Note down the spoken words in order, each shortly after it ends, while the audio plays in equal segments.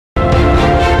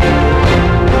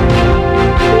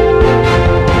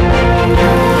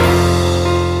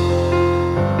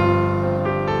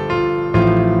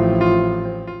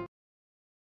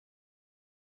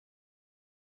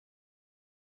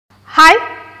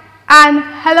And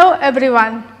hello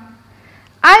everyone.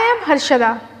 I am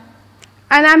Harshada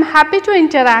and I am happy to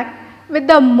interact with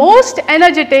the most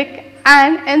energetic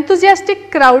and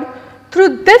enthusiastic crowd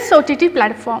through this OTT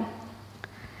platform.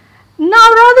 Now,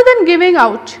 rather than giving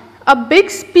out a big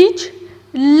speech,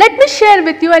 let me share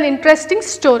with you an interesting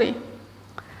story.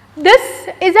 This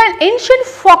is an ancient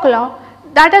folklore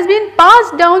that has been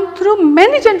passed down through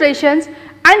many generations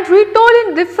and retold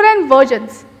in different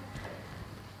versions.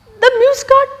 The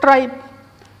Muisca tribe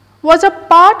was a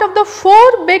part of the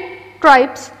 4 big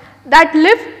tribes that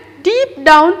lived deep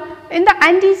down in the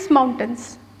Andes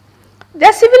mountains.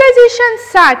 Their civilization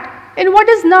sat in what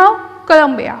is now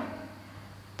Colombia.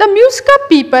 The Muisca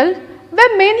people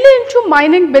were mainly into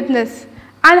mining business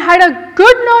and had a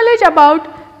good knowledge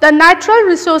about the natural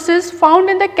resources found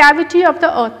in the cavity of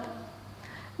the earth.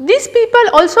 These people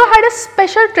also had a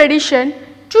special tradition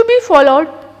to be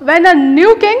followed when a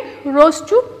new king rose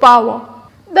to power.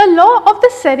 The law of the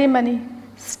ceremony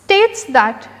states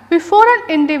that before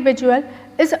an individual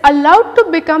is allowed to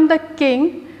become the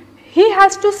king, he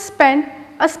has to spend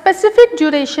a specific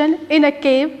duration in a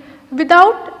cave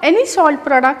without any salt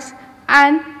products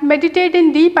and meditate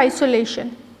in deep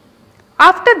isolation.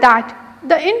 After that,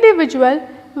 the individual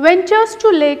ventures to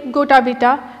Lake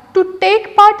Guatavita to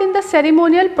take part in the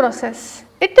ceremonial process.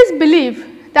 It is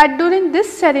believed that during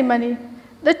this ceremony,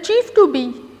 the chief to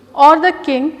be or the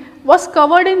king was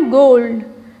covered in gold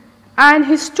and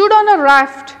he stood on a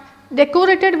raft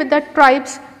decorated with the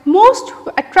tribe's most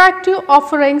attractive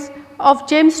offerings of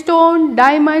gemstone,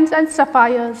 diamonds and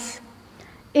sapphires.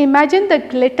 Imagine the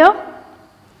glitter.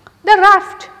 The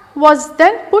raft was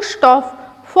then pushed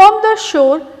off from the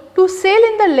shore to sail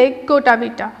in the Lake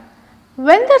Guatavita.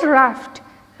 When the raft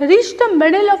reached the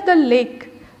middle of the lake,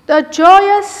 the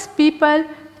joyous people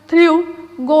threw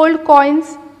gold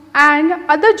coins and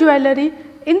other jewelry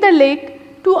in the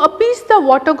lake to appease the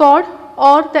water god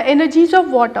or the energies of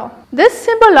water. This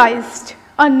symbolized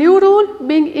a new rule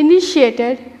being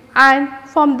initiated, and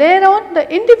from there on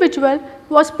the individual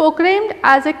was proclaimed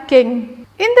as a king.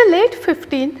 In the late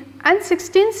 15th and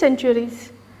 16th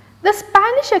centuries, the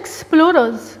Spanish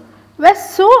explorers were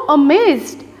so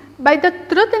amazed by the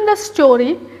truth in the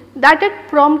story that it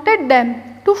prompted them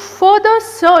to further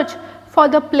search for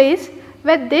the place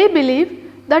where they believed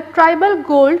the tribal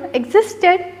gold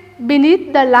existed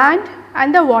beneath the land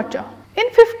and the water. In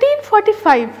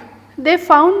 1545, they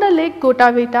found the Lake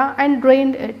Guatavita and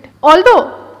drained it.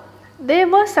 Although they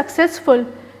were successful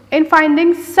in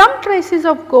finding some traces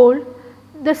of gold,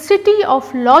 the city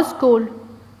of lost gold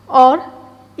or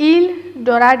El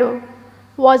Dorado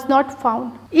was not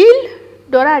found. El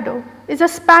Dorado is a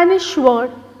Spanish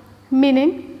word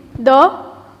meaning the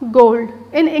gold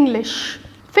in English.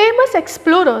 Famous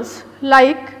explorers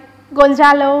like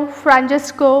Gonzalo,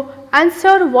 Francisco and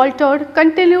Sir Walter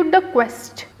continued the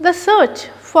quest. The search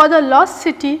for the lost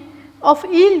city of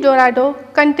El Dorado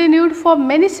continued for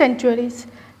many centuries,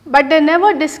 but they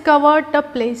never discovered the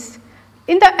place.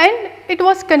 In the end, it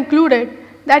was concluded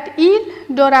that El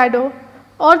Dorado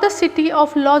or the city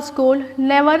of lost gold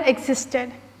never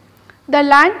existed. The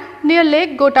land near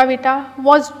Lake Guatavita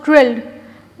was drilled,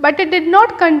 but it did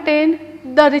not contain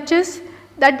the riches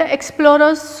that the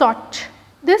explorers sought.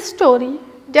 This story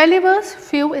delivers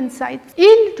few insights.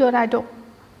 El Dorado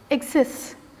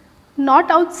exists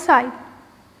not outside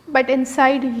but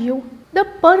inside you. The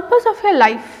purpose of your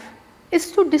life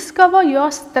is to discover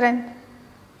your strength,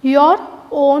 your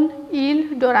own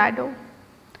El Dorado.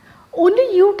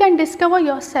 Only you can discover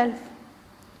yourself.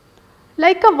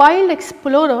 Like a wild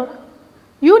explorer,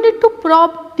 you need to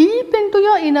probe deep into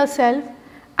your inner self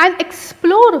and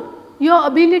explore your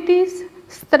abilities,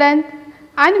 strength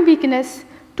and weakness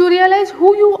to realize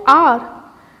who you are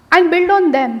and build on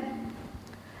them.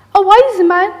 A wise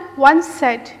man once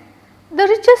said, "The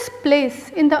richest place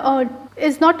in the earth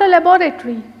is not a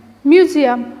laboratory,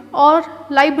 museum or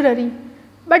library,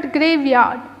 but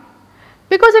graveyard,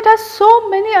 because it has so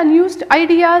many unused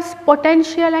ideas,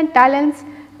 potential and talents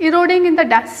eroding in the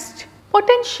dust."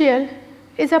 Potential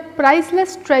is a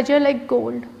priceless treasure like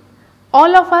gold.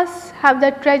 All of us have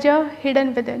that treasure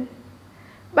hidden within,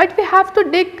 but we have to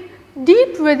dig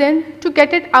deep within to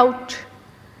get it out.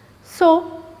 So,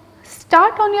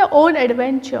 start on your own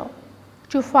adventure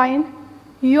to find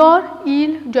your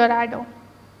El Dorado.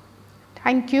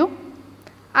 Thank you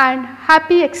and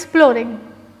happy exploring.